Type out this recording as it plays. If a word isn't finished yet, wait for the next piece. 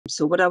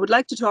So what I would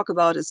like to talk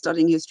about is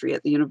studying history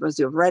at the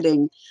University of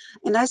Reading.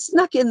 And I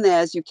snuck in there,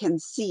 as you can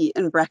see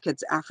in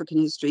brackets, African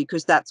history,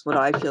 because that's what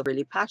I feel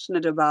really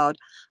passionate about.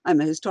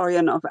 I'm a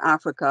historian of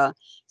Africa.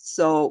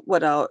 So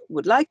what I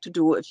would like to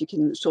do, if you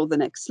can show the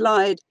next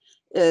slide,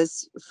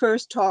 is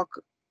first talk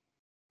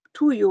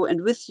to you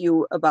and with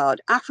you about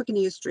African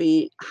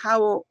history,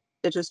 how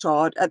it is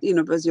taught at the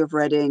University of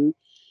Reading,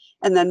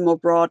 and then more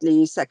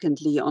broadly,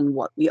 secondly, on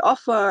what we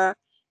offer,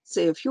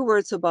 say a few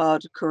words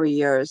about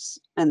careers,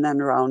 and then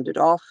round it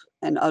off.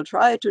 And I'll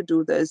try to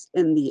do this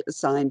in the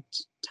assigned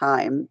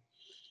time.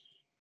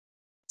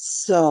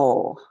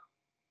 So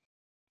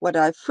what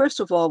I first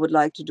of all would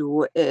like to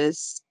do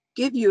is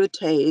give you a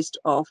taste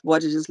of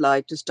what it is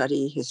like to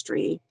study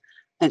history,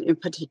 and in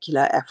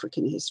particular,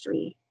 African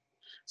history.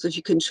 So if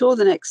you can show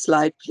the next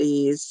slide,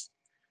 please.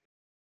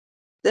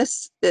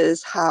 This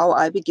is how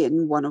I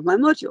begin one of my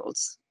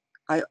modules.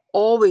 I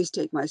always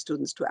take my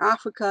students to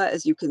Africa,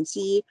 as you can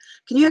see.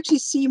 Can you actually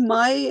see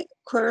my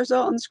cursor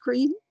on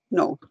screen?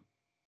 No.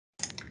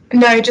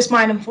 No, just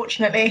mine,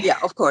 unfortunately. Yeah,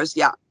 of course.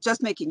 Yeah,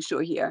 just making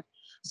sure here.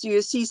 So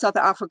you see South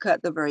Africa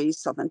at the very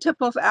southern tip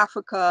of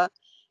Africa.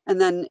 And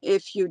then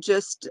if you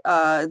just,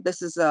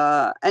 this is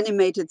an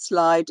animated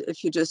slide,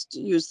 if you just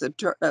use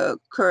the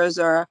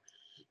cursor,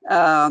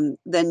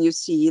 then you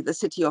see the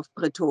city of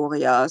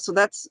Pretoria. So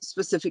that's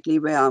specifically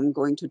where I'm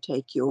going to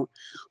take you.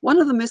 One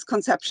of the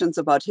misconceptions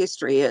about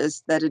history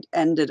is that it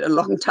ended a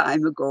long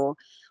time ago.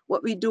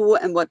 What we do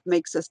and what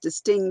makes us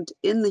distinct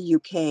in the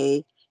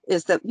UK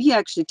is that we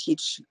actually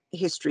teach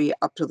history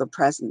up to the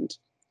present.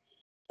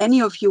 Any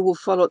of you who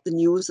followed the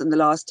news in the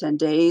last 10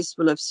 days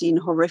will have seen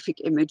horrific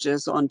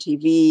images on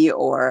TV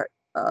or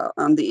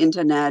on the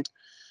internet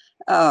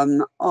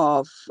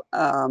of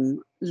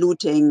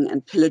looting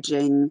and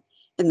pillaging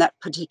in that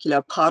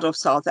particular part of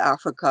South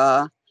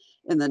Africa,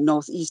 in the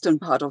northeastern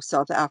part of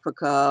South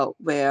Africa,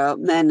 where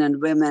men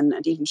and women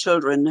and even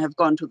children have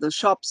gone to the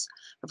shops,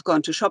 have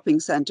gone to shopping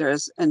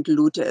centers and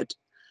looted.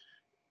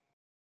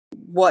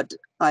 What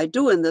I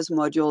do in this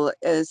module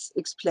is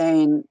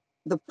explain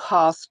the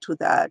path to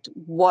that.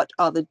 What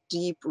are the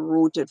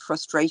deep-rooted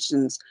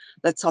frustrations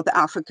that South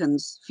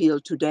Africans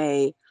feel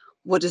today?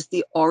 What is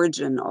the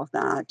origin of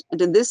that?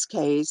 And in this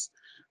case,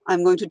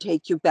 I'm going to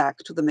take you back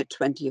to the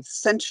mid-20th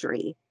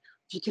century.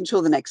 If you can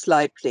show the next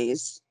slide,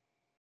 please.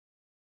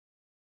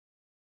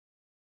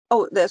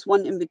 Oh, there's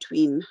one in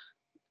between.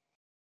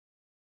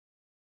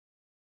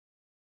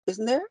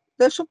 Isn't there?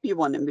 There should be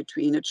one in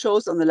between. It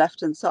shows on the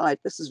left-hand side.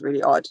 This is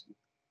really odd.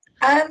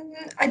 I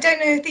don't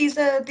know if these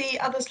are the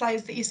other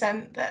slides that you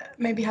sent that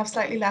maybe have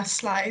slightly less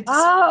slides.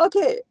 Ah,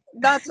 okay.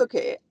 That's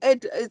okay.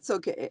 It's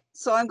okay.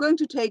 So I'm going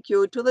to take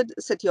you to the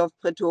city of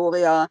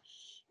Pretoria.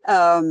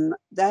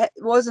 There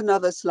was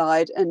another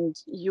slide, and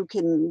you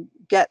can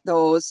get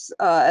those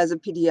as a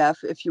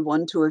PDF if you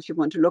want to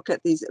look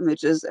at these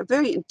images. A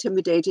very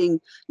intimidating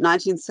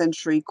 19th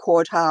century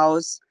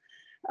courthouse,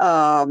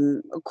 a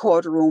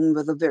courtroom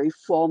with a very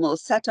formal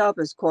setup,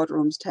 as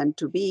courtrooms tend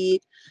to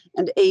be,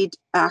 and 8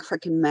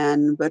 African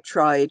men were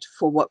tried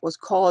for what was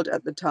called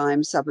at the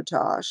time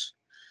sabotage.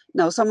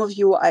 Now, some of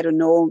you, I don't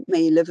know,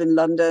 may live in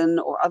London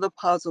or other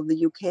parts of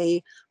the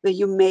UK where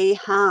you may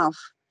have,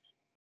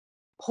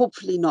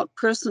 hopefully not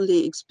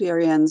personally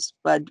experienced,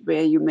 but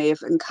where you may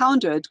have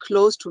encountered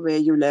close to where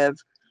you live,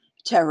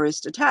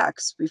 terrorist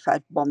attacks. We've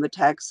had bomb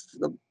attacks,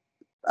 the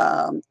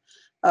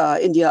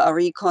India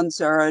Ari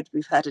concert,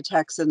 we've had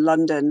attacks in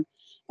London.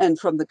 And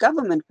from the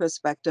government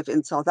perspective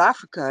in South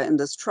Africa, in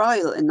this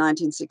trial in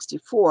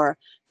 1964,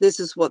 this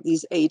is what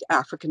these 8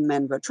 African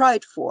men were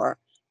tried for.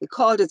 They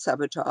called it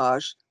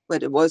sabotage,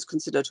 but it was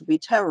considered to be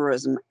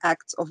terrorism,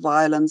 acts of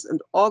violence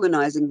and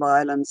organizing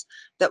violence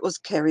that was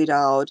carried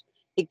out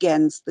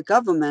against the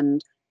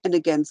government and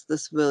against the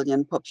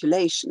civilian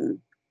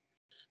population.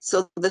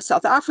 So in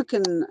South Africa,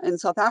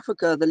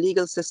 the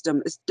legal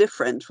system is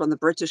different from the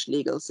British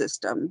legal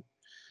system.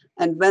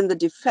 And when the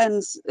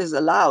defense is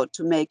allowed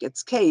to make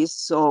its case,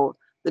 so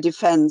the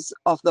defense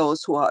of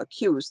those who are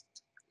accused,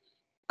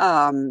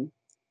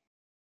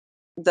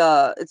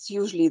 it's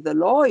usually the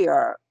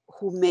lawyer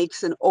who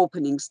makes an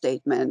opening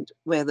statement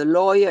where the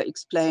lawyer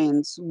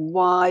explains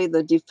why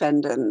the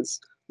defendants,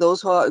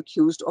 those who are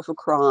accused of a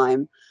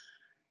crime,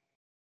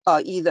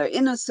 are either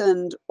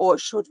innocent or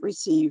should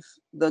receive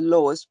the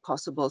lowest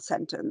possible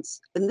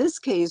sentence. In this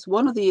case,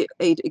 one of the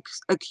 8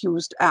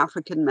 accused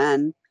African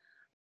men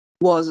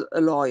was a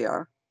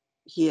lawyer.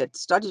 He had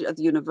studied at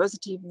the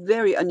university,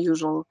 very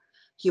unusual.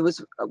 He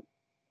was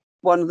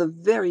one of the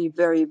very,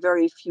 very,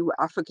 very few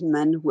African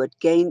men who had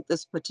gained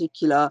this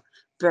particular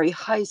very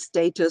high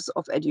status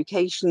of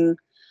education,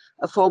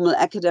 a formal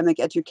academic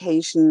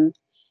education.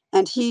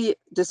 And he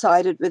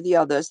decided with the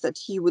others that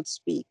he would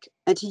speak.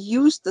 And he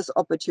used this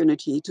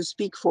opportunity to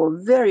speak for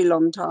a very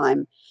long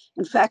time.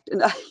 In fact,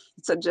 and I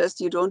suggest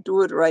you don't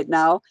do it right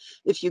now,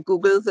 if you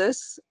Google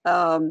this,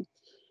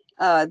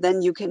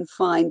 then you can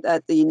find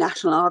that the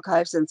National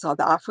Archives in South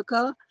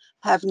Africa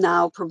have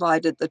now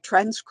provided the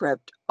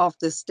transcript of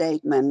the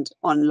statement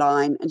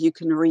online, and you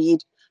can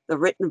read the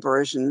written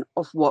version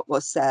of what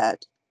was said.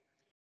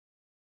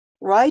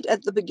 right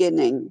at the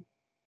beginning,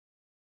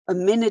 a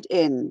minute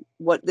in,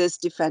 what this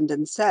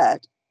defendant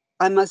said,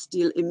 I must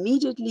deal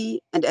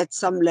immediately and at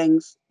some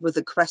length with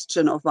the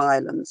question of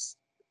violence.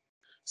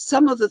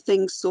 Some of the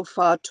things so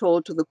far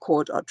told to the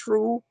court are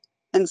true,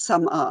 and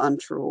some are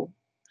untrue.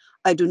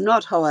 I do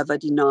not, however,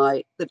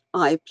 deny that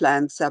I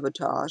planned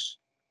sabotage.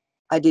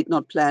 I did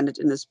not plan it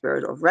in a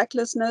spirit of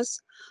recklessness,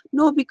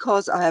 nor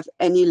because I have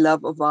any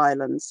love of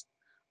violence.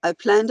 I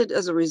planned it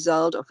as a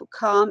result of a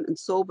calm and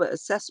sober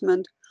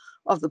assessment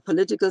of the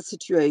political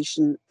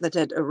situation that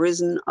had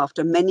arisen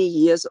after many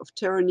years of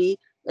tyranny,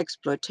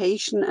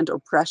 exploitation, and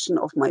oppression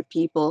of my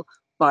people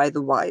by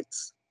the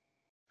whites.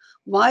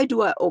 Why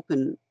do I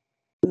open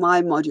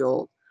my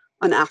module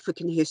on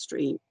African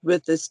history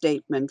with this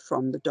statement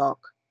from the doc,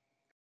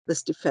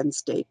 this defense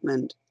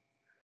statement?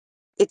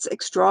 It's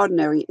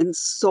extraordinary in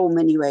so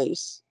many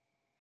ways.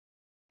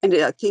 And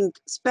I think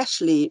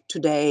especially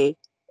today,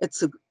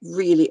 it's a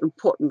really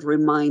important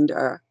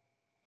reminder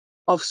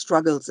of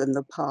struggles in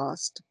the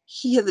past.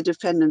 Here the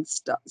defendant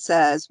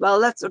says, well,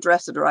 let's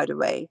address it right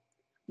away.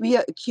 We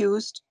are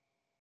accused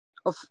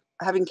of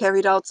having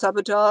carried out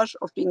sabotage,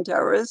 of being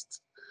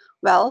terrorists.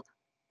 Well,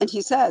 and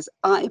he says,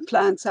 I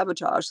planned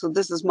sabotage. So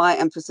this is my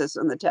emphasis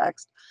in the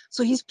text.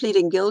 So he's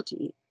pleading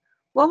guilty.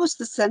 What was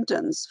the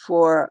sentence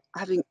for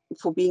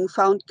being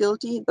found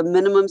guilty? The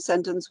minimum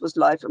sentence was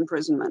life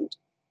imprisonment.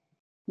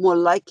 More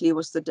likely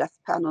was the death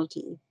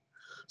penalty.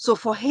 So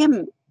for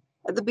him,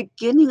 at the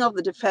beginning of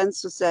the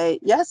defense to say,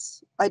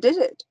 yes, I did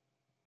it,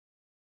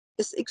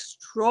 is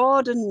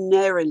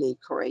extraordinarily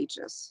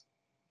courageous.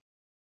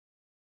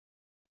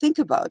 Think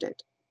about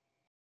it.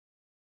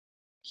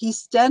 He's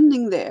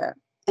standing there,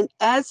 and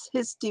as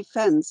his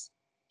defense,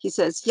 he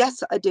says,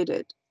 yes, I did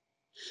it.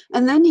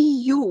 And then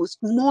he used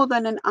more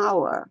than an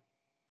hour.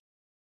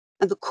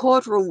 And the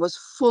courtroom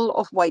was full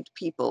of white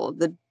people.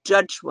 The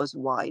judge was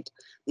white.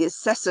 The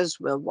assessors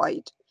were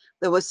white.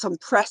 There was some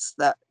press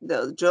that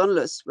the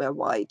journalists were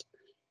white.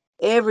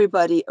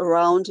 Everybody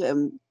around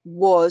him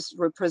was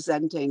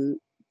representing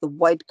the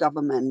white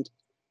government.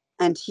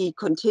 And he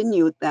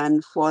continued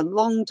then for a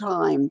long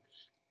time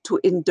to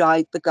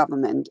indict the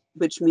government,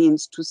 which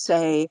means to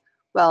say,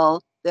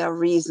 well, there are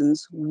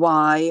reasons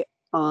why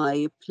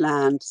I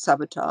planned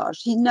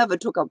sabotage. He never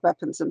took up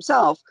weapons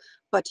himself,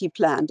 but he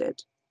planned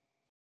it.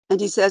 And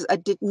he says, I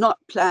did not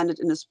plan it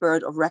in a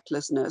spirit of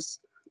recklessness,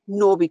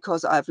 nor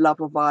because I have love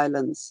of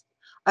violence.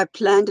 I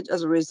planned it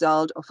as a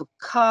result of a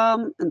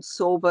calm and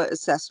sober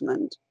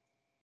assessment.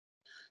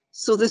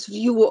 So this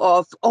view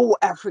of, oh,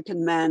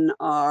 African men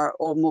are,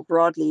 or more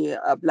broadly,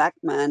 Black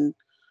men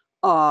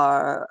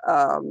are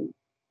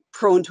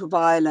prone to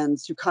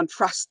violence. You can't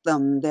trust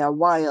them. They're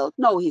wild.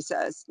 No, he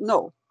says,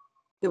 no.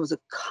 It was a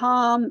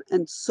calm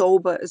and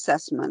sober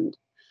assessment.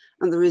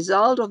 And the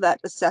result of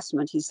that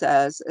assessment, he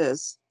says,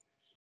 is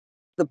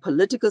the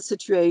political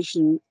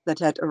situation that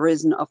had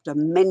arisen after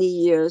many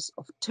years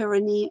of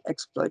tyranny,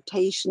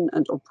 exploitation,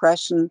 and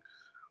oppression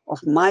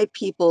of my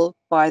people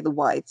by the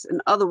whites.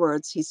 In other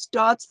words, he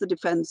starts the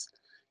defense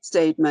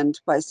statement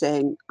by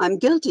saying, I'm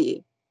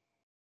guilty.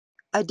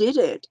 I did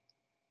it.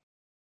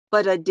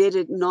 But I did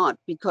it not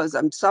because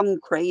I'm some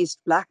crazed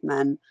Black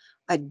man.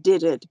 I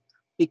did it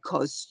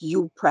because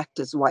you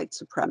practice white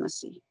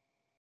supremacy.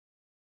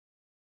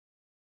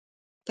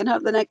 Can I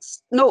have the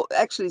next? No,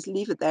 actually,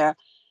 leave it there.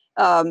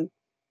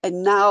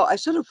 And now I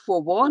should have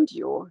forewarned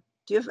you.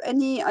 Do you have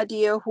any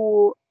idea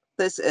who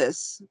this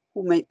is,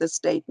 who made this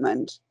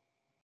statement?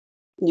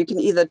 You can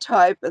either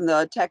type in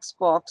the text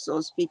box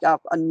or speak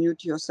up,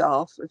 unmute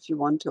yourself if you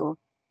want to.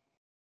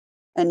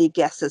 Any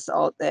guesses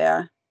out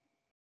there?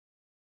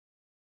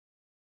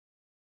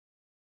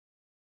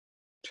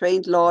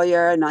 Trained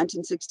lawyer,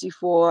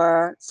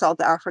 1964, South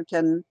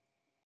African.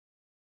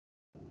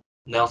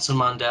 Nelson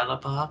Mandela,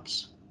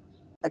 perhaps?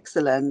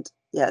 Excellent.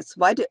 Yes.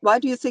 Why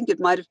do you think it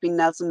might have been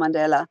Nelson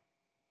Mandela?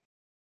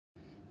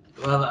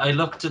 Well, I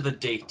looked at the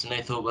date and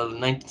I thought, well,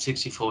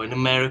 1964, in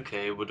America,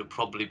 it would have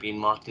probably been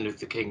Martin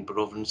Luther King, but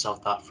over in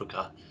South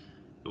Africa,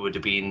 it would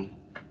have been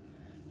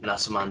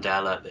Nelson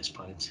Mandela at this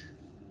point.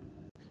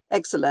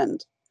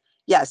 Excellent.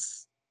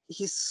 Yes.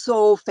 He's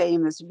so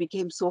famous. He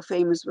became so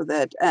famous with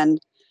it. And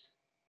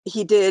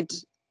he did,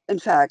 in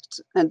fact,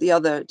 and the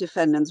other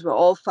defendants were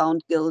all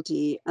found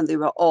guilty and they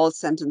were all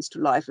sentenced to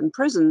life in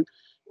prison.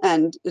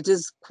 And it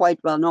is quite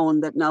well known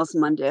that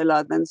Nelson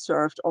Mandela then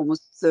served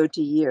almost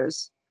 30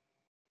 years,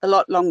 a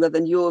lot longer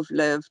than you have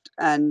lived.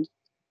 And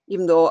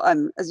even though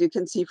I'm, as you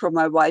can see from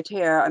my white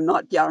hair, I'm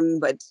not young,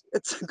 but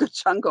it's a good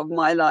chunk of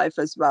my life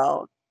as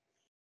well.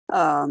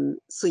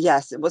 So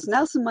yes, it was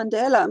Nelson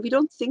Mandela, and we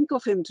don't think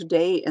of him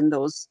today in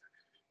those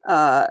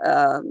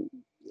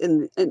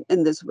in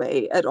this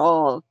way at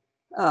all.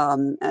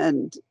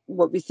 And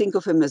what we think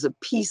of him as a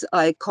peace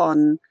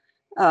icon.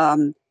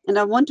 And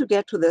I want to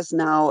get to this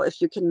now. If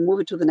you can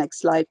move it to the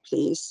next slide,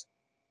 please.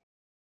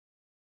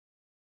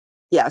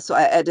 Yeah, so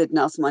I added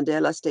Nelson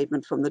Mandela's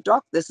statement from the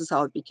doc. This is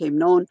how it became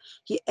known.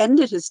 He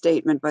ended his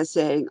statement by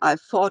saying, I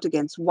fought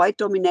against white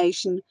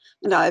domination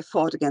and I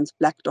fought against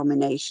Black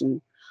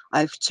domination.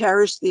 I've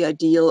cherished the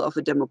ideal of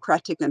a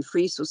democratic and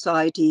free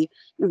society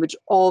in which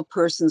all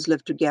persons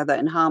live together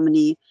in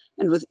harmony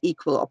and with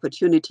equal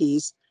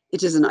opportunities.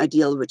 It is an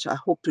ideal which I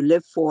hope to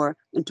live for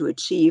and to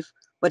achieve,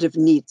 but if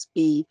needs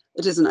be,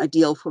 it is an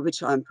ideal for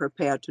which I am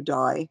prepared to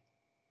die.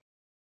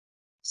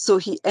 So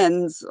he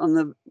ends on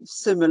a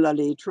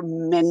similarly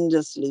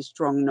tremendously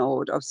strong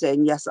note of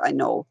saying, yes, I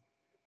know,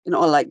 in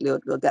all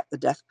likelihood we'll get the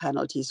death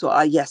penalty. So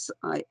I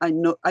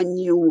know, I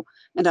knew,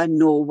 and I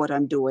know what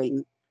I'm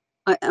doing.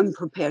 I am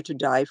prepared to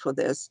die for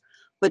this.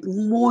 But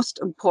most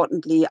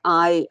importantly,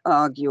 I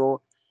argue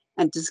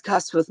and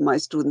discuss with my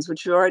students,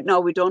 which right now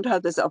we don't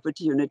have this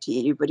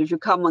opportunity, but if you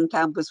come on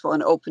campus for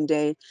an open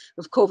day,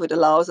 if COVID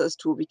allows us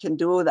to, we can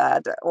do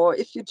that. Or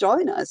if you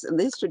join us in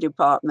the history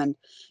department,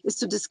 is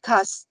to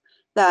discuss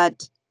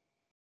that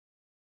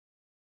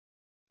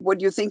what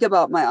you think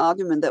about my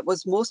argument, that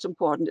what's most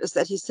important is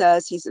that he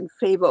says he's in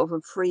favor of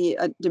a free,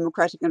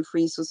 democratic and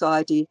free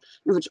society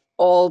in which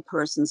all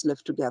persons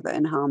live together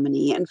in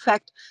harmony. In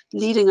fact,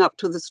 leading up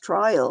to this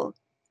trial,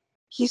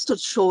 he stood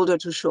shoulder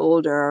to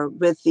shoulder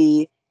with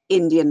the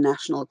Indian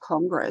National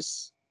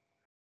Congress.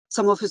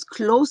 Some of his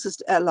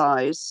closest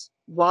allies,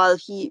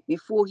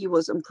 before he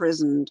was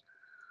imprisoned,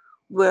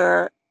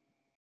 were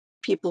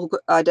people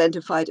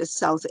identified as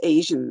South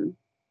Asian,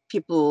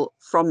 people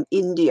from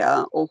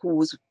India or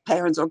whose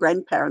parents or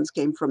grandparents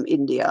came from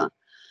India,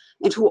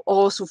 and who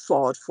also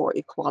fought for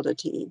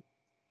equality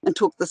and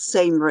took the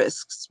same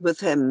risks with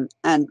him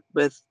and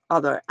with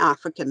other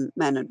African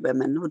men and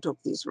women who took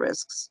these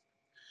risks.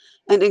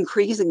 And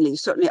increasingly,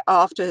 certainly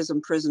after his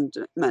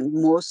imprisonment,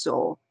 more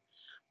so,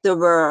 there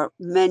were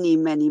many,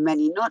 many,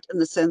 many, not in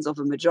the sense of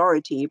a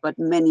majority, but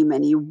many,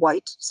 many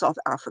white South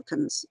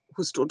Africans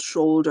who stood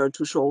shoulder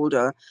to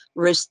shoulder,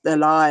 risked their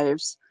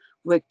lives,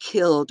 were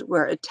killed,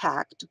 were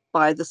attacked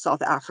by the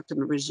South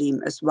African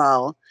regime as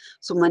well.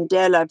 So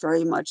Mandela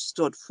very much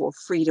stood for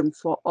freedom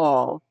for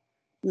all,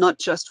 not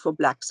just for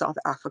Black South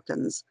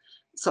Africans.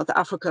 South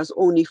Africa is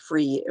only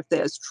free if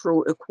there is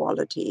true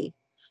equality.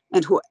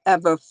 And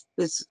whoever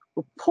is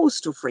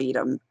opposed to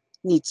freedom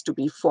needs to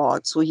be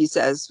fought. So he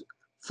says,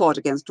 fought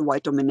against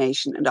white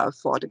domination, and I've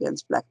fought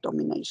against Black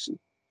domination.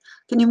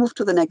 Can you move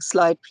to the next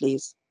slide,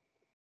 please?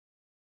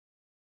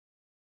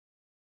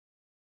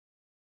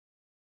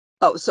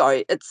 Oh,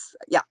 sorry,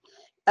 yeah.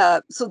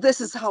 So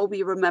this is how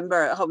we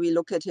remember, how we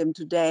look at him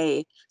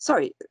today.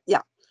 Sorry,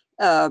 yeah.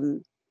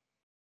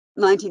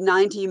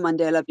 1990,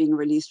 Mandela being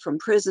released from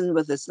prison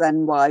with his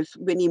then wife,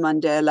 Winnie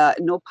Mandela,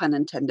 no pun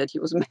intended, he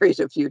was married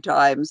a few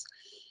times,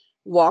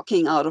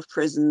 walking out of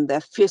prison,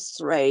 their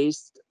fists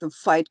raised, the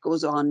fight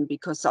goes on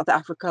because South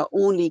Africa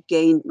only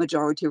gained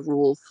majority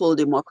rule, full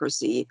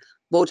democracy,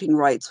 voting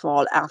rights for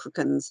all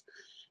Africans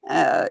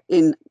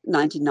in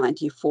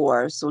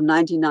 1994. So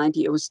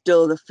 1990, it was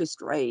still the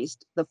fist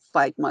raised, the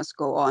fight must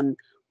go on,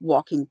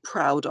 walking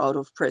proud out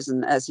of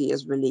prison as he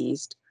is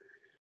released.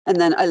 And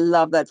then I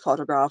love that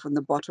photograph on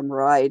the bottom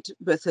right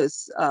with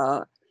his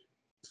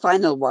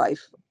final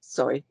wife.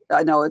 Sorry,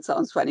 I know it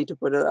sounds funny to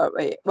put it that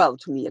way. Well,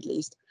 to me at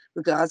least,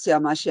 with Gracia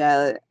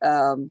Machel.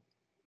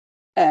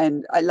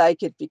 And I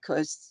like it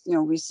because, you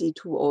know, we see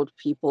two old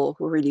people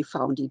who really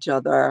found each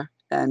other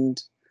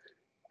and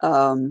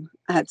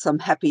had some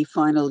happy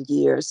final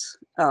years.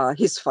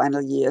 His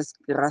final years.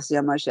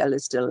 Gracia Machel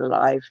is still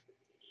alive.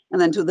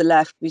 And then to the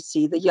left, we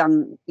see the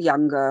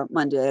younger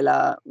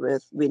Mandela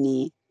with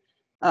Winnie,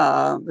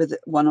 with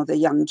one of the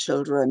young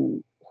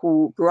children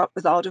who grew up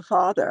without a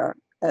father,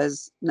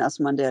 as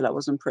Nelson Mandela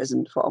was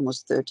imprisoned for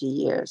almost 30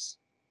 years.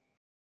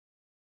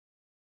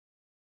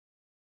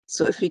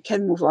 So if we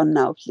can move on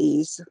now,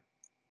 please.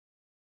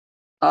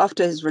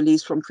 After his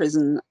release from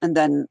prison, and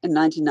then in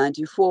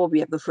 1994, we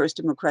have the first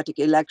democratic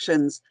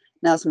elections.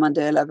 Nelson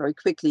Mandela very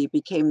quickly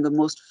became the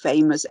most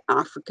famous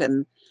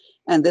African.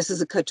 And this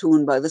is a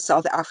cartoon by the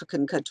South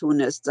African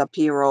cartoonist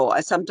Zapiro.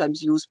 I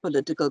sometimes use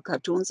political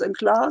cartoons in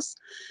class.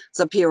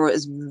 Zapiro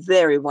is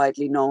very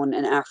widely known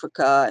in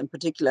Africa, in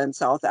particular in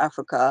South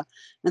Africa.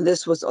 And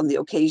this was on the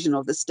occasion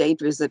of the state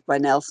visit by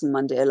Nelson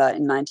Mandela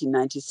in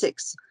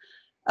 1996.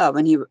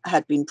 When he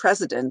had been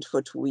president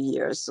for 2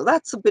 years. So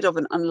that's a bit of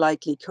an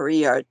unlikely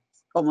career,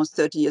 almost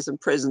 30 years in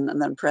prison and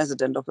then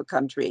president of a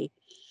country.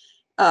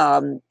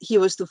 He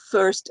was the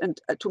first, and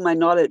to my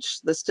knowledge,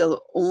 the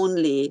still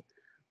only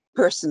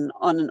person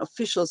on an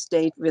official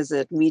state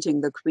visit meeting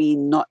the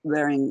Queen not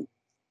wearing,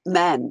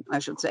 man, I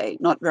should say,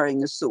 not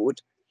wearing a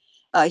suit.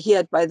 He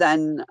had by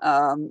then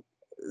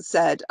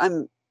said,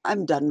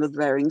 I'm done with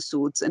wearing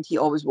suits. And he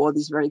always wore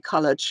these very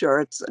colored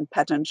shirts and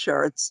patterned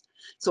shirts.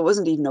 So it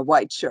wasn't even a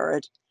white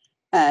shirt.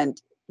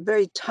 And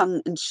very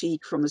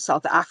tongue-in-cheek from a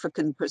South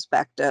African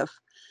perspective.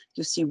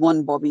 You see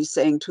one Bobby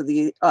saying to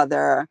the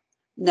other,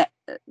 the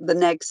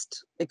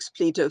next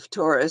expletive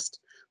tourist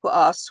who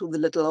asks who the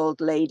little old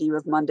lady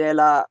with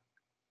Mandela,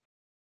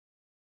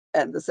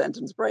 and the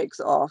sentence breaks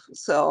off.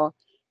 So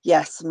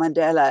yes,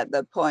 Mandela at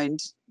that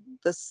point,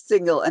 the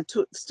single, and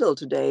still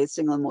today,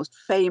 single most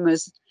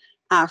famous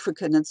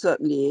African, and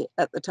certainly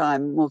at the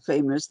time more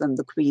famous than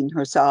the Queen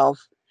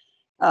herself.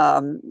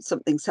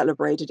 Something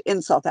celebrated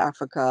in South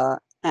Africa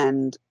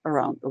and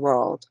around the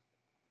world.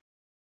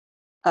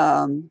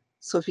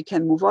 So if we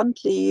can move on,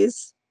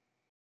 please.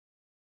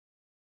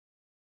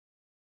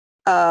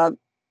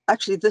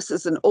 Actually, this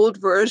is an old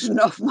version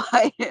of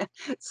my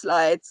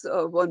slides.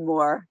 So one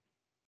more.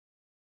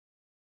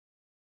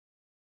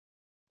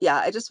 Yeah,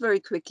 I just very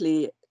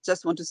quickly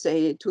just want to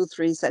say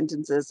 2-3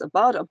 sentences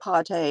about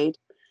apartheid.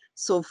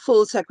 So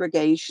full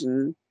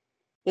segregation,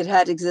 it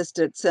had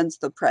existed since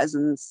the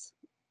presence.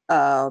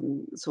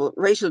 So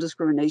racial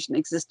discrimination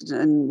existed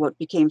in what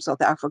became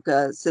South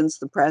Africa since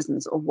the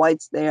presence of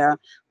whites there,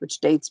 which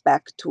dates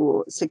back to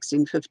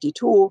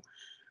 1652.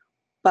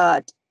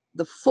 But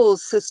the full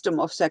system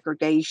of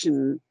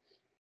segregation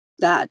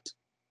that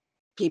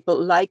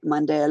people like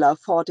Mandela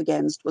fought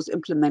against was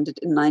implemented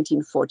in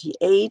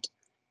 1948.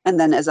 And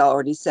then, as I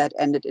already said,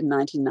 ended in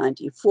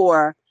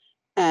 1994.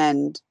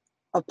 And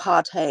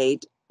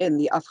apartheid in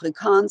the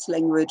Afrikaans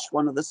language,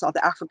 one of the South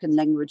African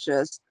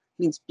languages,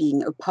 means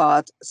being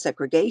apart,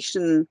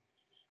 segregation.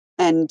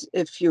 And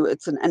if you,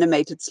 it's an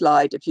animated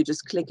slide, if you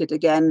just click it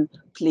again,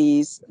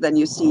 please, then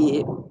you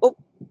see, oh,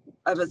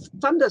 I have a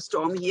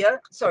thunderstorm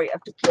here. Sorry, I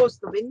have to close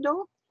the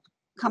window,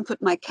 comfort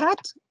my cat,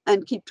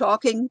 and keep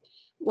talking.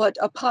 What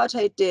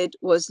apartheid did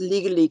was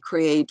legally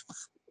create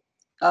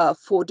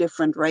 4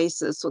 different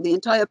races. So the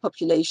entire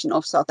population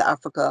of South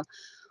Africa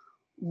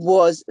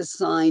was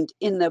assigned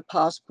in their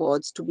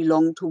passports to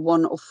belong to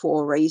one of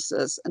 4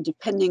 races. And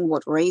depending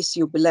what race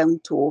you belong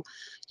to,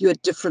 you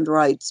had different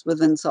rights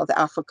within South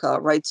Africa: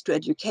 rights to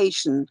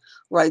education,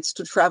 rights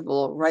to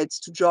travel, rights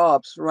to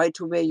jobs, right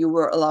to where you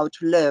were allowed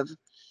to live.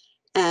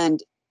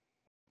 And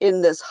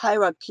in this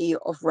hierarchy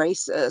of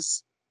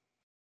races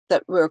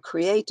that were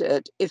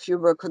created, if you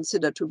were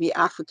considered to be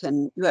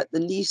African, you had the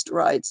least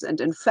rights. And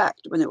in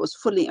fact, when it was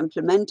fully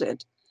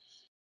implemented,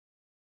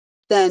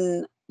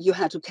 then you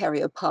had to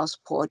carry a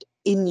passport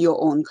in your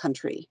own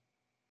country.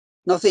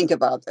 Now think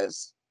about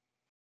this.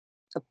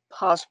 A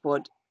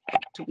passport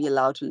to be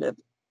allowed to live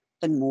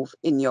and move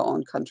in your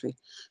own country.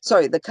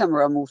 Sorry, the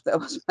camera moved. That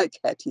was my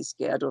cat. He's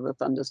scared of the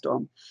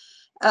thunderstorm.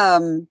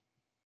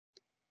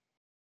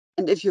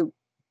 And if you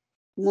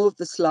move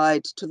the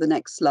slide to the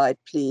next slide,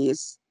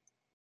 please.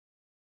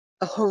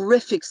 A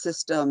horrific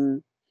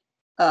system.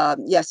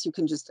 Yes, you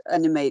can just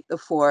animate the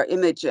 4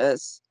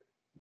 images.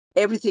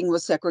 Everything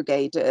was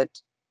segregated.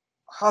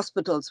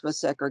 Hospitals were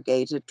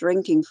segregated,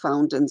 drinking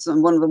fountains,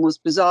 and one of the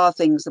most bizarre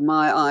things in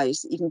my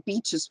eyes, even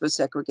beaches were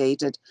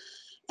segregated.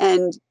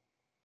 And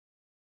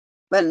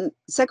when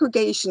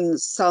segregation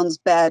sounds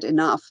bad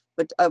enough,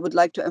 but I would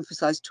like to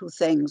emphasize 2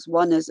 things.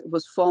 One is it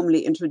was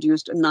formally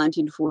introduced in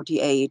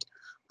 1948,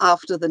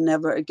 after the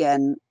Never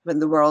Again, when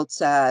the world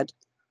said,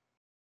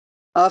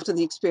 after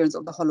the experience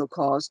of the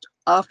Holocaust,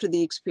 after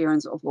the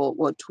experience of World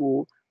War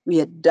II,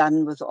 we are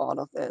done with all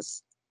of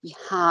this. We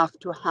have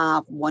to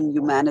have one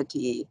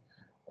humanity.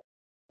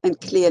 And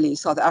clearly,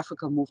 South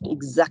Africa moved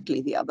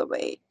exactly the other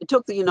way. It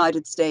took the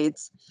United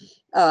States,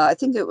 I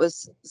think it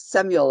was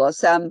Samuel or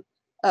Sam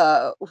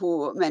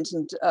who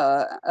mentioned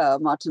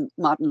Martin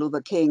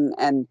Luther King.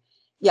 And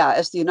yeah,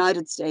 as the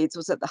United States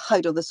was at the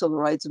height of the Civil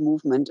Rights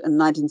Movement in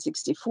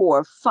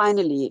 1964,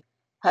 finally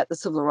had the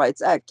Civil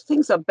Rights Act.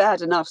 Things are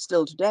bad enough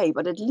still today,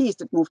 but at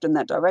least it moved in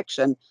that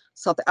direction.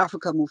 South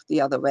Africa moved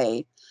the other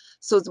way.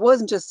 So it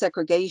wasn't just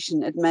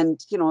segregation. It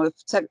meant, you know,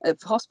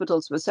 if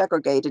hospitals were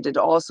segregated, it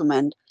also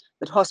meant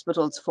that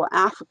hospitals for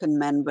African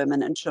men,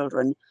 women, and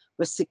children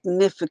were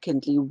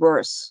significantly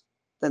worse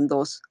than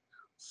those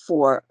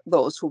for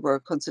those who were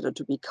considered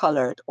to be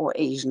colored or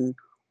Asian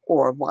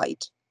or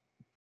white.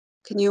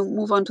 Can you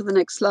move on to the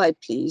next slide,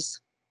 please?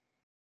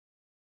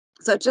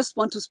 So I just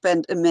want to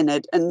spend a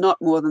minute and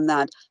not more than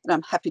that, and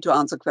I'm happy to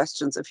answer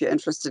questions if you're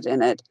interested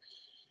in it,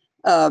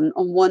 on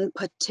one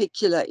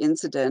particular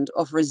incident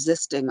of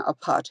resisting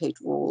apartheid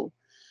rule.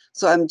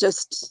 So I'm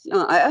just,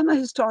 I am a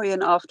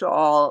historian after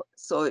all.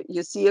 So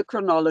you see a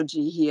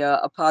chronology here: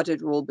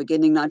 apartheid rule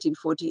beginning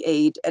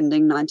 1948,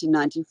 ending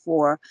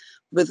 1994,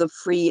 with a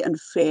free and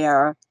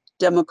fair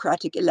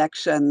democratic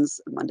elections.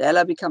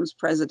 Mandela becomes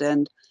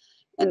president.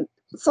 And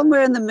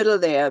somewhere in the middle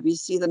there, we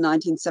see the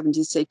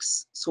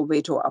 1976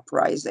 Soweto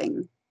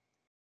uprising.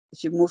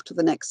 If you move to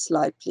the next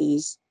slide,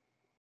 please.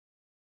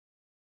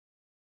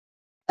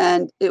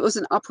 And it was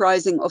an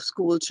uprising of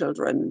school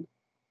children.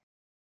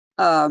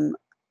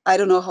 I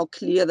don't know how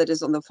clear that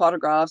is on the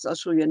photographs. I'll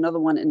show you another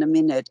one in a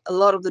minute. A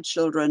lot of the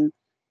children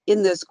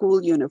in their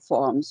school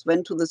uniforms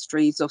went to the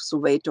streets of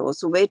Soweto.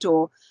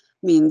 Soweto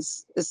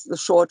is the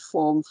short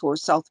form for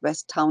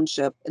Southwest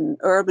Township, an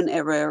urban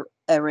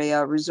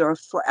area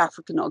reserved for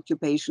African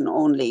occupation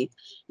only.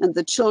 And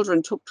the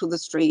children took to the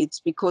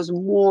streets because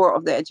more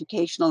of their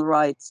educational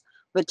rights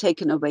were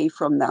taken away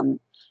from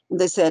them. And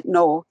they said,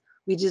 no,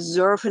 we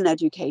deserve an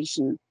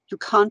education. You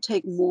can't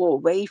take more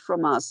away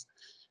from us,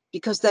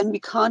 because then we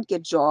can't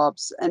get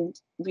jobs and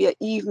we are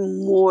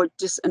even more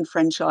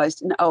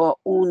disenfranchised in our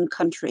own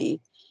country.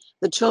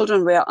 The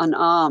children were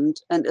unarmed,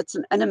 and it's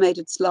an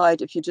animated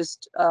slide. If you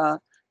just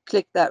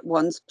click that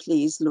once,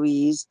 please,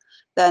 Louise,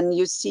 then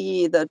you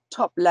see the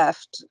top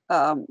left,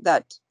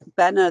 that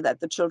banner that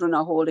the children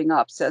are holding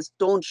up says,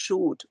 "Don't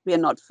shoot, we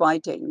are not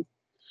fighting."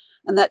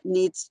 And that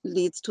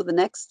leads to the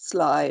next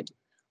slide,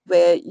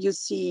 where you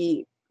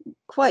see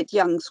quite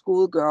young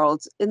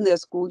schoolgirls in their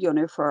school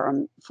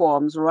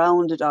forms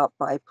rounded up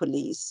by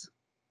police.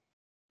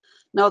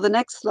 Now, the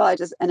next slide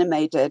is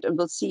animated, and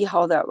we'll see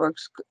how that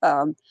works.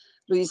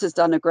 Louise has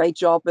done a great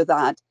job with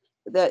that.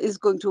 There is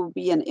going to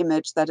be an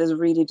image that is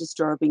really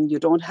disturbing. You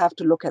don't have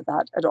to look at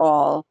that at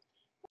all.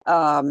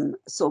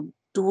 So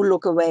do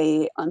look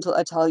away until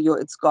I tell you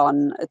it's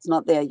gone. It's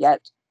not there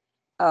yet.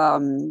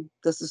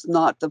 This is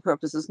not, the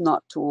purpose is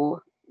not to,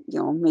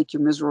 make you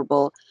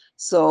miserable.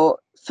 So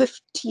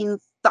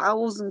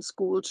 15,000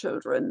 school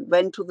children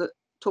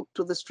took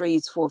to the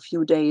streets for a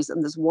few days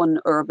in this one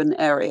urban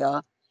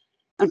area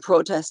and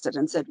protested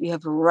and said, we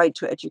have a right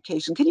to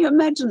education. Can you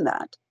imagine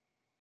that?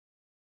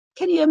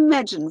 Can you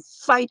imagine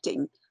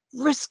fighting,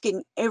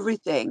 risking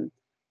everything?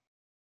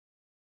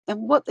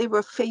 And what they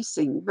were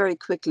facing very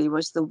quickly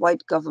was the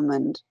white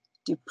government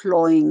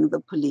deploying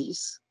the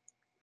police,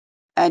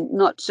 and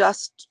not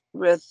just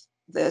with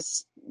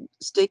this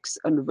sticks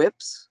and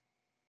whips,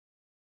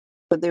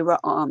 but they were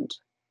armed.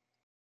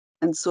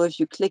 And so if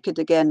you click it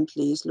again,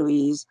 please,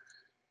 Louise,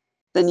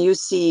 then you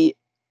see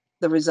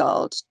the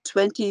result.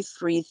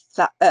 23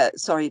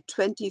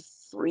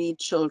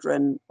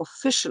 children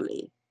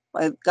officially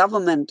by the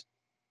government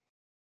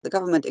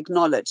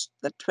acknowledged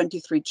that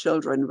 23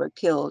 children were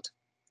killed.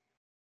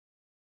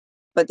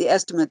 But the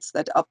estimates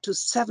that up to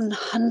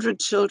 700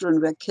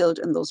 children were killed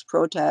in those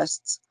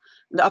protests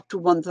and up to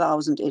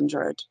 1,000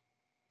 injured.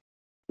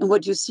 And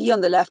what you see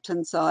on the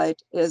left-hand side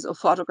is a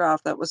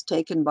photograph that was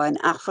taken by an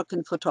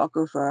African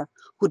photographer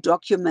who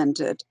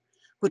documented,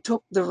 who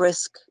took the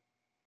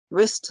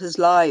risked his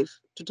life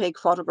to take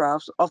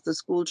photographs of the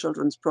school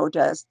children's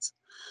protests.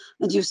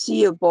 And you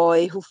see a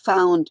boy who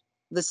found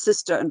the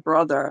sister and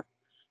brother,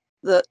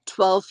 the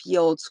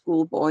 12-year-old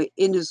schoolboy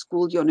in his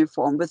school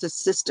uniform with his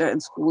sister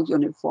in school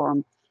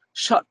uniform,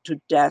 shot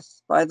to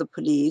death by the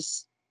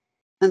police.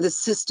 And the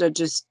sister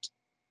just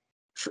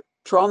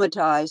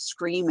traumatized,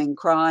 screaming,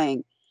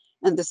 crying.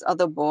 And this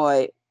other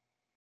boy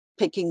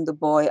picking the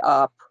boy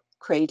up,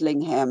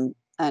 cradling him,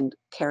 and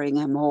carrying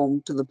him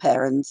home to the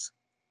parents.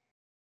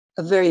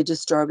 A very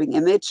disturbing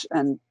image,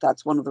 and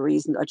that's one of the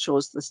reasons I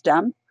chose the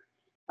stamp,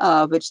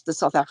 which the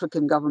South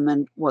African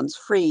government, once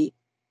free,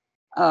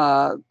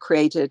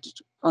 created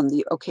on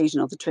the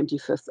occasion of the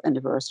 25th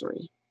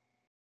anniversary.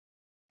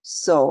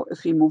 So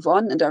if we move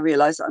on, and I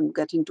realize I'm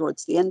getting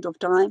towards the end of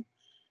time.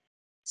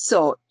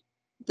 So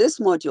this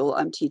module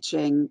I'm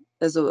teaching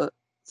is a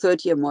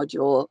third-year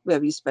module where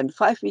we spend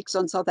 5 weeks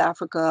on South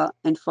Africa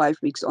and 5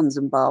 weeks on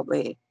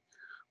Zimbabwe.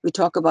 We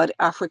talk about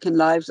African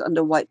lives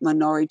under white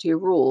minority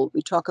rule.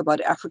 We talk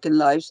about African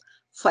lives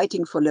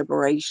fighting for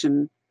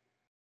liberation,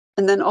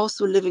 and then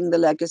also living the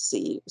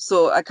legacy.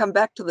 So I come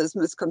back to this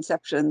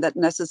misconception that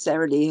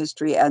necessarily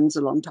history ends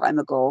a long time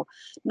ago.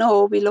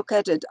 No, we look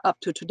at it up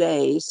to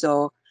today.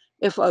 So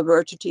if I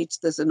were to teach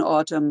this in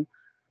autumn,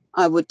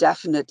 I would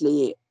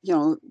definitely,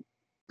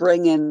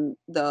 bring in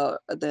the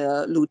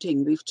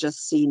looting we've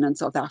just seen in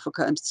South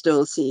Africa and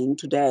still seeing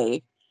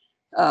today,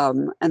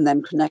 and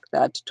then connect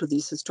that to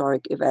these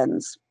historic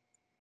events.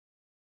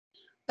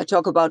 I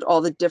talk about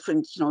all the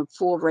different,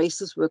 4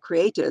 races were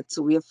created.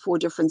 So we have 4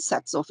 different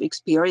sets of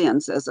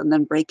experiences, and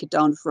then break it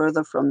down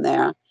further from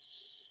there.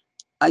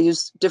 I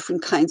use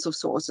different kinds of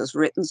sources,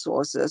 written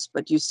sources,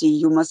 but you see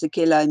Yuma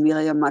Sekela and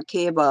Miriam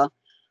Makeba,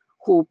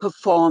 who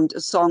performed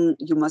a song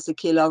Yuma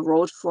Sekela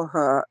wrote for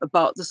her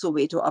about the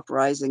Soweto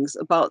uprisings,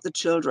 about the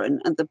children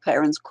and the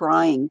parents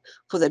crying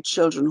for their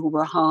children who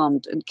were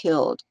harmed and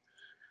killed.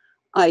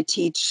 I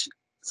teach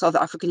South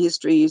African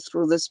history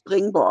through the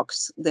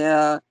Springboks,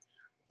 their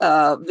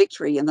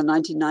victory in the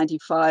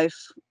 1995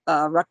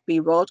 Rugby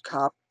World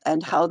Cup,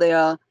 and how they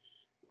are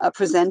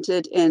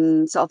presented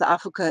in South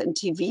Africa in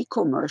TV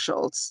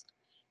commercials,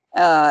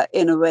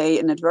 in a way,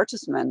 in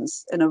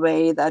advertisements, in a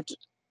way that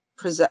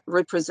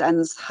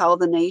represents how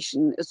the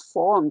nation is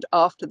formed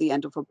after the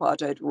end of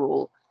apartheid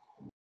rule.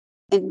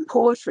 In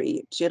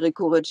poetry,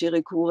 Chirikure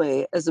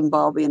Chirikure, a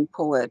Zimbabwean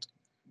poet,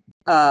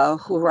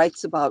 who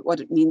writes about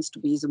what it means to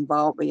be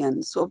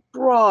Zimbabwean. So a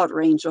broad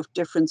range of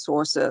different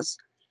sources,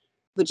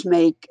 which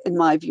make, in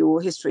my view,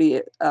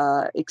 history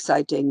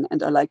exciting.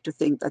 And I like to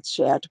think that's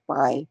shared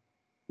by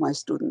my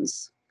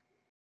students.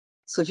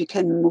 So if you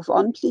can move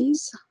on,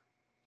 please.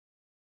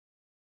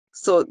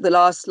 So the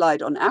last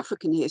slide on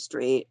African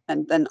history,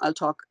 and then I'll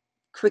talk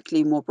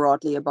quickly more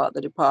broadly about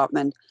the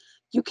department.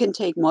 You can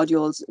take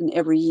modules in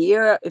every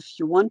year if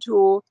you want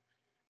to,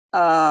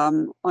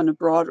 on a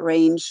broad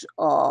range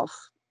of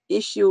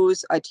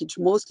issues. I teach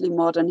mostly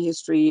modern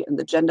history and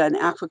the gender in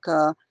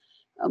Africa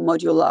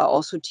module. I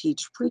also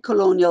teach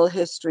pre-colonial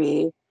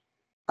history.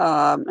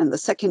 In the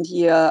second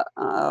year,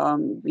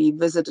 we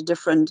visit a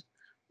different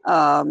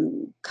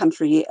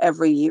country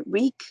every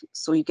week.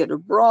 So you get a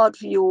broad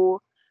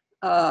view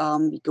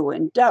We go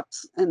in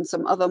depth in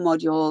some other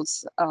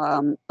modules.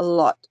 A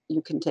lot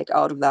you can take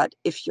out of that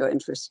if you're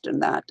interested in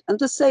that. And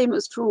the same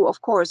is true,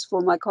 of course,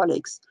 for my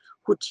colleagues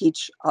who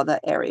teach other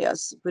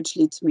areas, which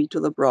leads me to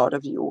the broader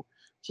view.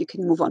 If you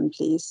can move on,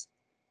 please.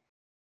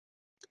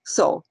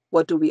 So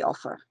what do we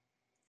offer?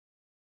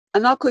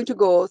 I'm not going to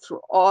go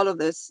through all of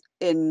this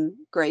in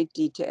great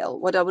detail.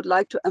 What I would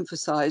like to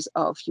emphasize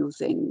are a few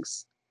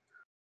things.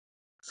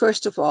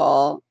 First of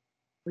all,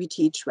 we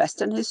teach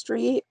Western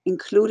history,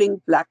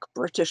 including Black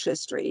British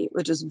history,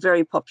 which is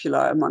very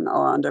popular among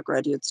our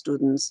undergraduate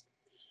students.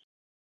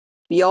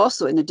 We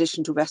also, in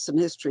addition to Western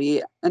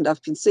history, and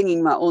I've been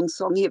singing my own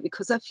song here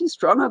because I feel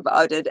strong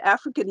about it,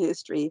 African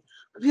history,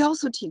 but we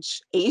also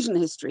teach Asian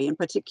history, in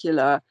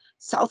particular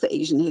South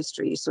Asian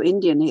history, so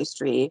Indian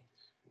history,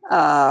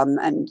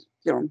 and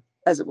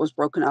as it was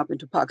broken up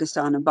into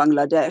Pakistan and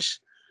Bangladesh.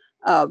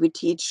 We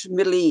teach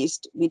Middle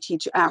East, we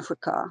teach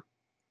Africa.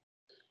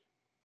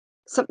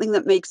 Something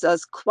that makes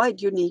us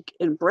quite unique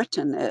in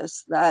Britain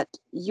is that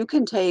you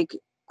can take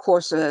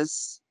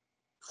courses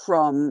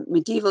from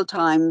medieval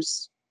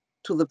times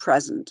to the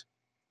present.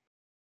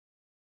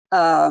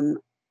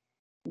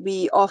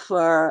 We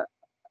offer,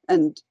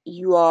 and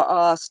you are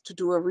asked to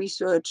do a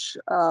research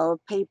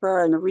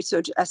paper and a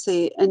research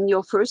essay in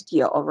your first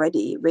year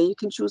already, where you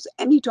can choose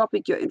any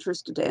topic you're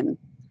interested in.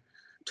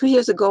 2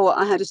 years ago,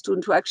 I had a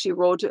student who actually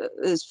wrote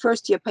his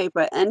first year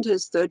paper and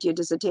his third year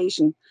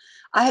dissertation.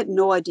 I had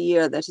no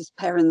idea that his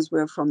parents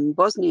were from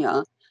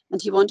Bosnia,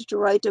 and he wanted to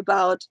write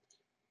about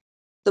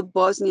the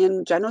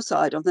Bosnian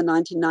genocide of the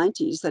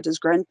 1990s that his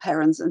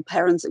grandparents and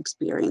parents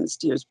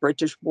experienced. He was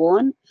British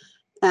born.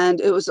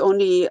 And it was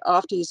only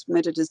after he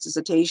submitted his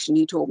dissertation,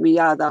 he told me,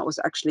 yeah, that was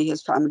actually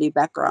his family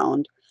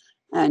background.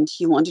 And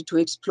he wanted to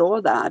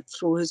explore that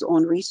through his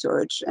own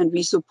research, and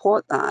we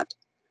support that.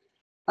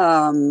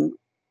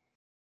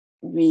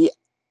 We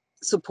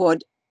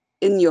support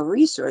in your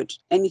research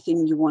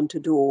anything you want to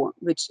do,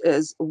 which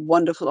is a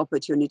wonderful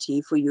opportunity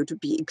for you to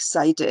be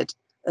excited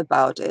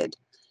about it.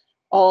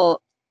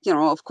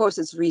 Of course,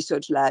 it's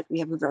research-led. We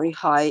have a very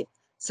high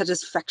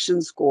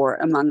satisfaction score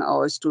among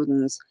our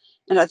students.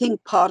 And I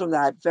think part of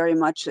that very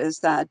much is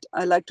that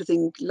I like to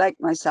think, like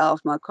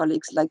myself, my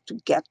colleagues like to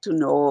get to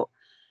know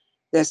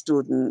their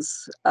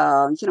students.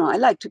 I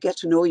like to get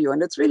to know you,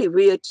 and it's really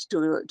weird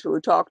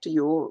to talk to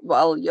you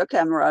while your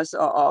cameras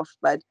are off,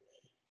 but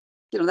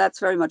that's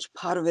very much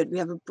part of it. We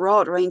have a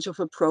broad range of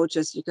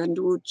approaches. You can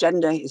do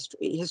gender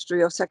history,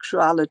 history of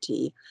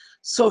sexuality,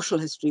 social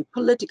history,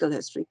 political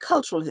history,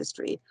 cultural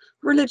history,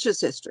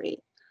 religious history.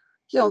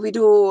 We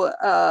do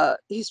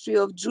history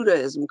of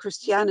Judaism,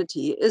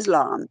 Christianity,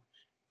 Islam.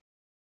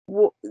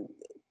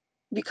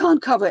 We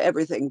can't cover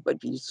everything, but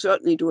we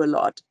certainly do a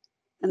lot.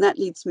 And that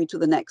leads me to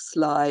the next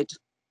slide.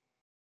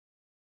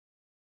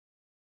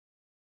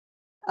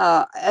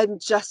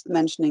 And just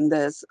mentioning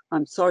this,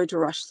 I'm sorry to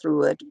rush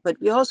through it, but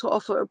we also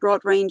offer a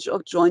broad range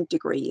of joint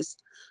degrees.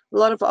 A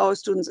lot of our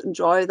students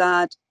enjoy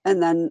that.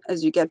 And then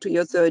as you get to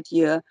your third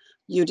year,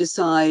 you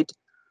decide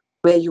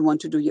where you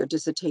want to do your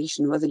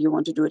dissertation, whether you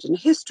want to do it in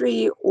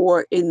history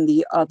or in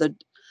the other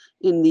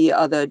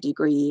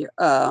degree,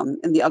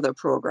 in the other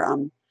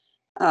program.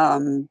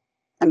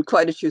 And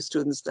quite a few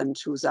students then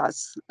choose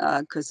us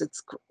because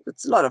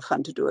it's a lot of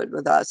fun to do it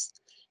with us,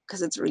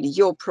 because it's really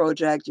your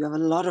project. You have a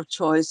lot of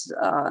choice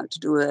to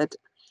do it,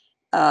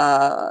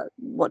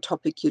 what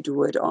topic you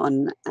do it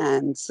on.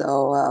 And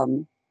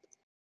so,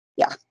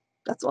 yeah,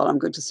 that's all I'm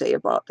going to say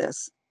about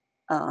this.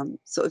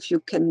 So if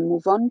you can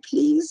move on,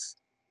 please,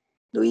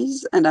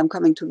 Louise, and I'm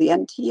coming to the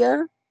end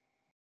here.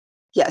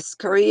 Yes,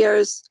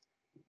 careers.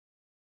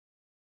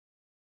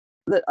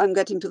 I'm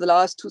getting to the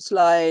last two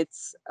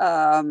slides.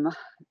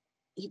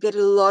 You get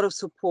a lot of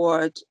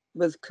support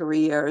with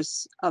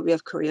careers. We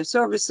have career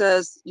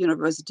services.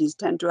 Universities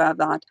tend to have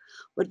that,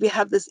 but we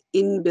have this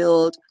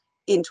inbuilt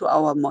into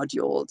our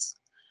modules.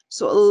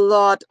 So a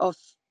lot of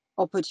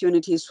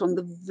opportunities from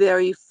the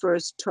very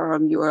first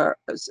term you're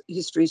a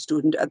history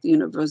student at the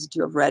University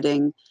of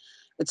Reading.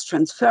 It's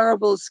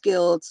transferable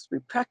skills. We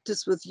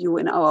practice with you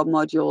in our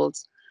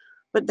modules,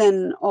 but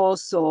then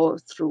also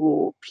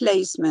through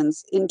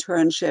placements,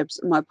 internships.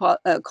 My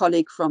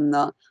colleague from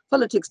the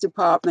politics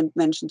department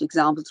mentioned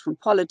examples from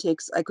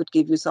politics. I could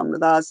give you some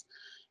with us.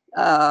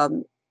 A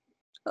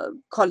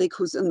colleague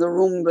who's in the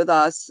room with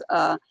us,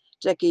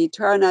 Jackie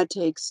Turner,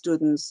 takes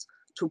students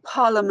to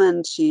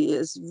Parliament. She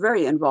is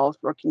very involved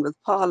working with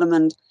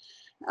Parliament.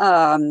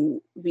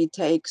 We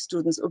take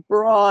students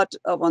abroad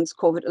once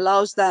COVID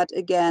allows that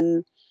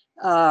again.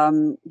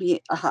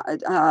 We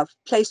have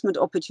placement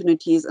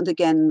opportunities, and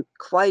again,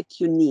 quite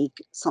unique.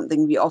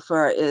 Something we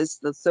offer is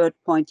the third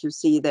point you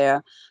see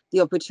there,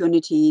 the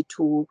opportunity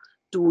to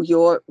do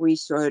your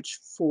research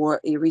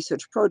for a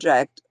research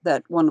project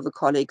that one of the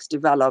colleagues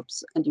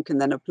develops, and you can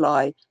then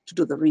apply to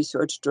do the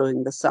research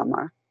during the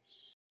summer.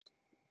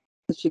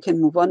 If you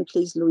can move on,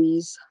 please,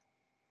 Louise.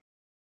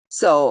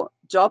 So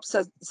job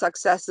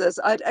successes,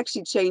 I'd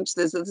actually changed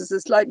this. This is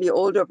a slightly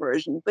older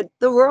version, but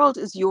the world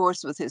is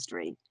yours with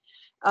history.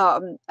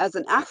 As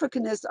an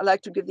Africanist, I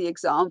like to give the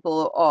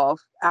example of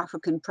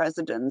African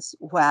presidents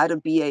who had a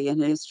BA in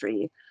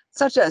history,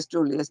 such as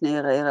Julius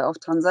Nyerere of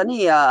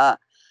Tanzania,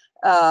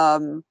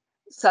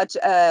 such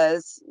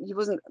as, he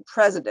wasn't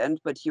president,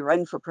 but he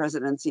ran for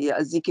presidency,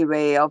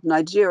 Azikiwe of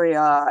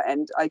Nigeria,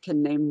 and I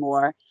can name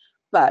more.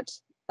 But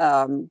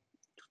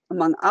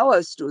among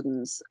our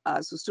students,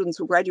 so students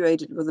who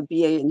graduated with a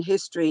BA in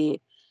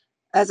history,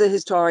 as a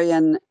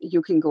historian,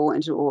 you can go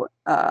into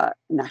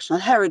national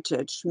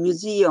heritage,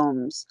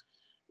 museums,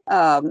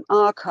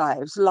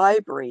 archives,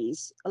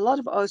 libraries. A lot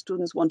of our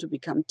students want to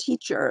become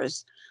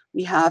teachers.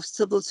 We have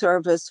civil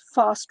service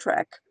fast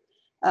track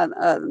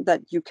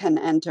that you can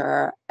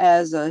enter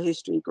as a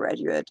history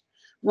graduate.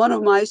 One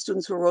of my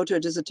students who wrote her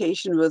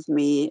dissertation with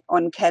me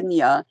on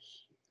Kenya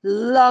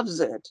loves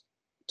it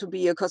to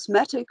be a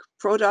cosmetic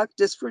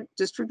product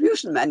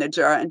distribution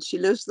manager, and she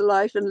lives the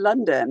life in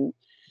London.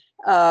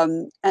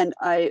 And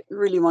I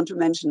really want to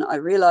mention, I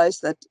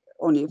realized that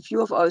only a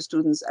few of our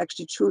students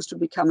actually choose to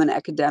become an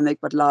academic,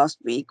 but last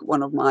week,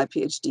 one of my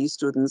PhD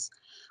students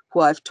who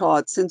I've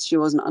taught since she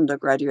was an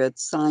undergraduate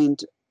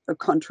signed a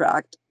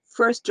contract,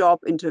 first job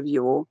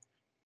interview,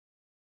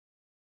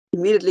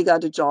 immediately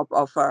got a job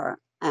offer,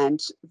 and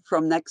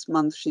from next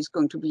month, she's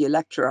going to be a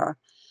lecturer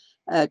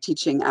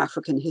teaching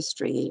African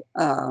history.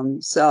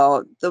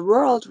 So the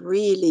world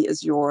really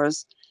is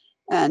yours.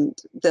 And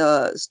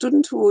the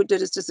student who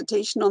did his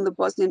dissertation on the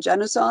Bosnian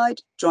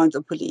genocide joined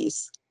the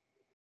police.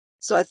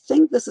 So I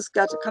think this is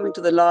coming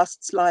to the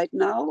last slide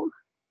now.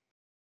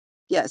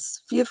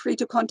 Yes, feel free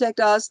to contact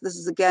us. This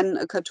is again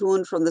a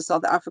cartoon from the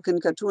South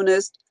African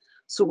cartoonist.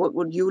 So what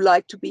would you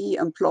like to be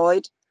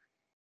employed?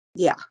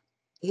 Yeah,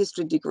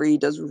 history degree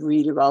does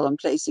really well in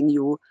placing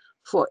you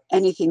for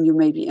anything you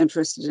may be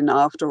interested in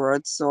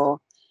afterwards. So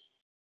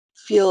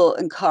feel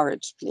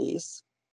encouraged, please.